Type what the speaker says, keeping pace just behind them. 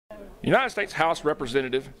United States House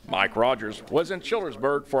Representative Mike Rogers was in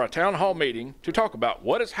Childersburg for a town hall meeting to talk about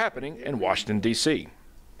what is happening in Washington, D.C.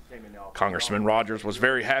 Congressman Rogers was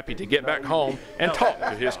very happy to get back home and talk to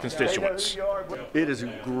his constituents. It is a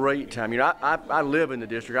great time. You know, I live in the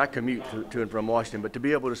district. I commute to and from Washington, but to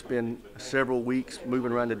be able to spend several weeks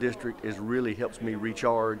moving around the district really helps me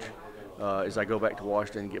recharge as I go back to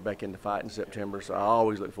Washington and get back into fight in September. So I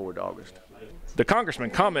always look forward to August. The congressman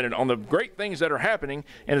commented on the great things that are happening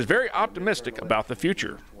and is very optimistic about the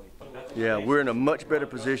future. Yeah, we're in a much better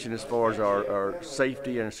position as far as our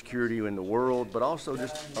safety and security in the world, but also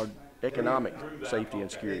just our economic safety and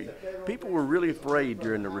security. People were really afraid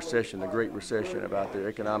during the recession, the Great Recession, about their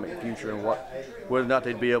economic future and whether or not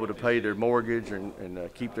they'd be able to pay their mortgage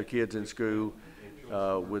and keep their kids in school.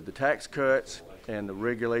 With the tax cuts and the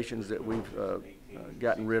regulations that we've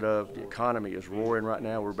gotten rid of, the economy is roaring right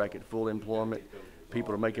now. We're back at full employment.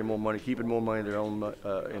 People are making more money, keeping more money in their own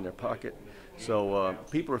in their pocket. So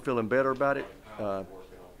people are feeling better about it.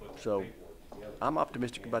 So I'm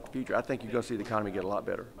optimistic about the future. I think you're going to see the economy get a lot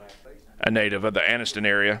better. A native of the Anniston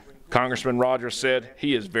area, Congressman Rogers said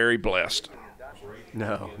he is very blessed.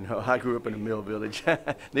 No, I grew up in a mill village.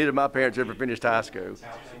 Neither of my parents ever finished high school.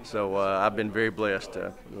 So I've been very blessed.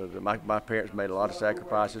 My parents made a lot of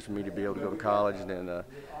sacrifices for me to be able to go to college, and then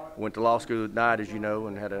went to law school at night, as you know,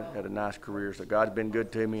 and had a nice career. So God's been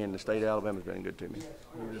good to me, and the state of Alabama's been good to me.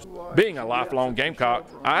 Being a lifelong Gamecock,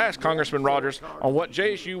 I asked Congressman Rogers on what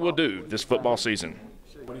JSU will do this football season.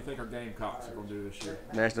 What do you think our Gamecocks are going to do this year?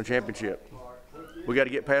 National championship. We got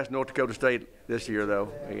to get past North Dakota State this year,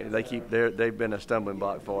 though. They've been a stumbling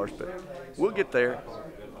block for us, but we'll get there.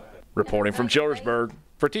 Reporting from Childersburg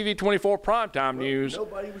for TV 24 Primetime News,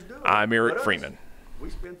 I'm Eric Freeman.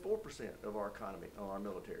 We spend 4% of our economy on our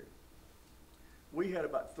military. We had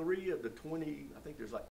about 3 of the 20, I think there's like